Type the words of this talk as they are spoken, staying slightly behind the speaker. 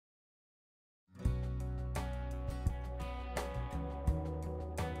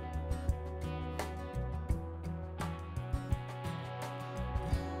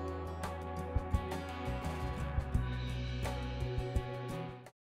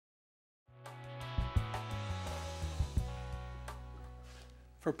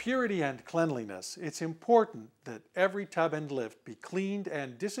For purity and cleanliness, it's important that every tub and lift be cleaned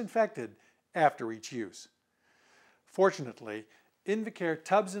and disinfected after each use. Fortunately, Invacare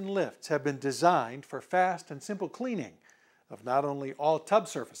tubs and lifts have been designed for fast and simple cleaning of not only all tub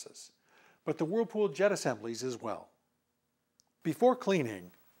surfaces, but the whirlpool jet assemblies as well. Before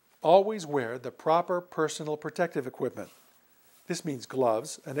cleaning, always wear the proper personal protective equipment. This means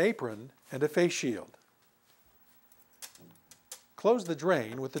gloves, an apron, and a face shield. Close the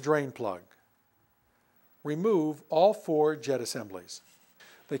drain with the drain plug. Remove all 4 jet assemblies.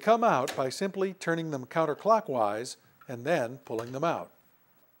 They come out by simply turning them counterclockwise and then pulling them out.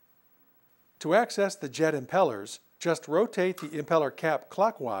 To access the jet impellers, just rotate the impeller cap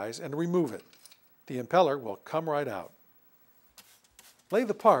clockwise and remove it. The impeller will come right out. Lay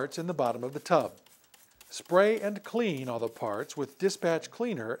the parts in the bottom of the tub. Spray and clean all the parts with dispatch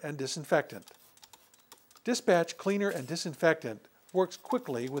cleaner and disinfectant. Dispatch cleaner and disinfectant works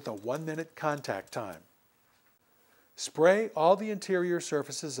quickly with a 1-minute contact time. Spray all the interior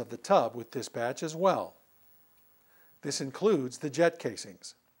surfaces of the tub with dispatch as well. This includes the jet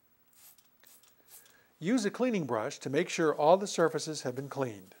casings. Use a cleaning brush to make sure all the surfaces have been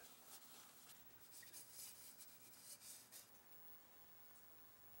cleaned.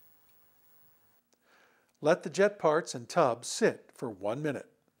 Let the jet parts and tub sit for 1 minute.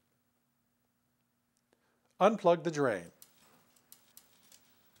 Unplug the drain.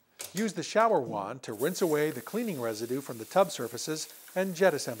 Use the shower wand to rinse away the cleaning residue from the tub surfaces and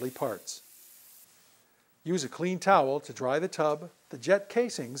jet assembly parts. Use a clean towel to dry the tub, the jet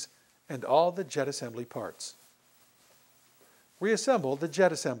casings, and all the jet assembly parts. Reassemble the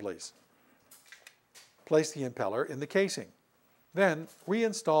jet assemblies. Place the impeller in the casing. Then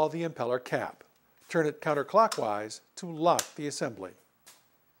reinstall the impeller cap. Turn it counterclockwise to lock the assembly.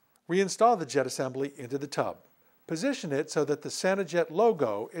 Reinstall the jet assembly into the tub. Position it so that the SanaJet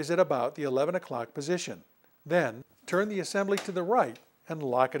logo is at about the 11 o'clock position. Then turn the assembly to the right and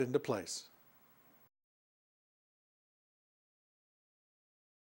lock it into place.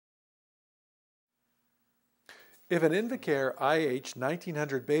 If an Invacare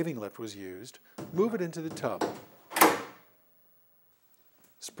IH1900 bathing lift was used, move it into the tub.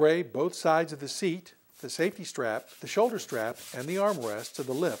 Spray both sides of the seat, the safety strap, the shoulder strap, and the armrests of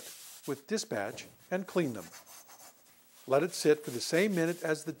the lift with dispatch and clean them. Let it sit for the same minute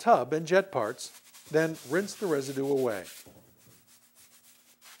as the tub and jet parts, then rinse the residue away.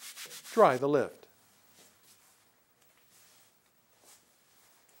 Dry the lift.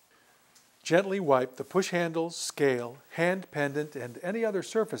 Gently wipe the push handles, scale, hand pendant, and any other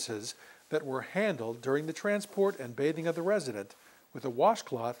surfaces that were handled during the transport and bathing of the resident with a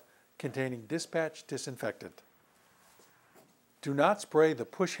washcloth containing dispatch disinfectant. Do not spray the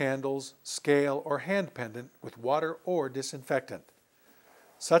push handles, scale, or hand pendant with water or disinfectant.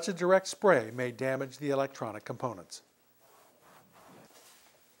 Such a direct spray may damage the electronic components.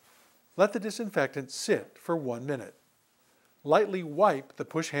 Let the disinfectant sit for 1 minute. Lightly wipe the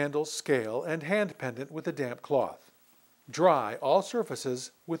push handles, scale, and hand pendant with a damp cloth. Dry all surfaces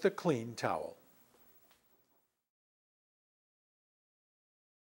with a clean towel.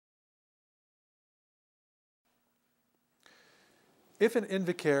 If an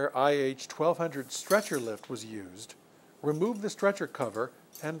Invacare IH1200 Stretcher Lift was used, remove the stretcher cover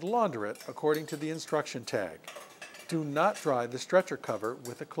and launder it according to the instruction tag. Do not dry the stretcher cover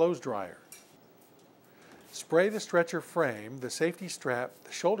with a clothes dryer. Spray the stretcher frame, the safety strap,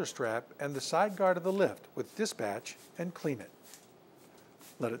 the shoulder strap, and the side guard of the lift with dispatch and clean it.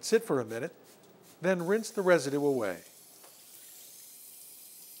 Let it sit for a minute, then rinse the residue away.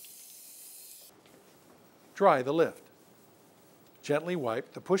 Dry the lift. Gently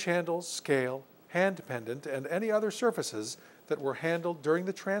wipe the push handles, scale, hand pendant, and any other surfaces that were handled during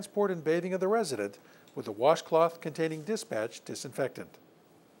the transport and bathing of the resident with a washcloth containing dispatch disinfectant.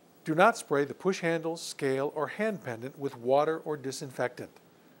 Do not spray the push handles, scale, or hand pendant with water or disinfectant.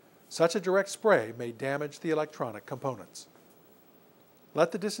 Such a direct spray may damage the electronic components.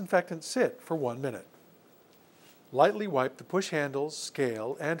 Let the disinfectant sit for 1 minute. Lightly wipe the push handles,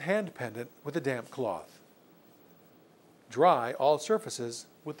 scale, and hand pendant with a damp cloth. Dry all surfaces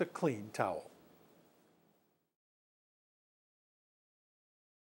with a clean towel.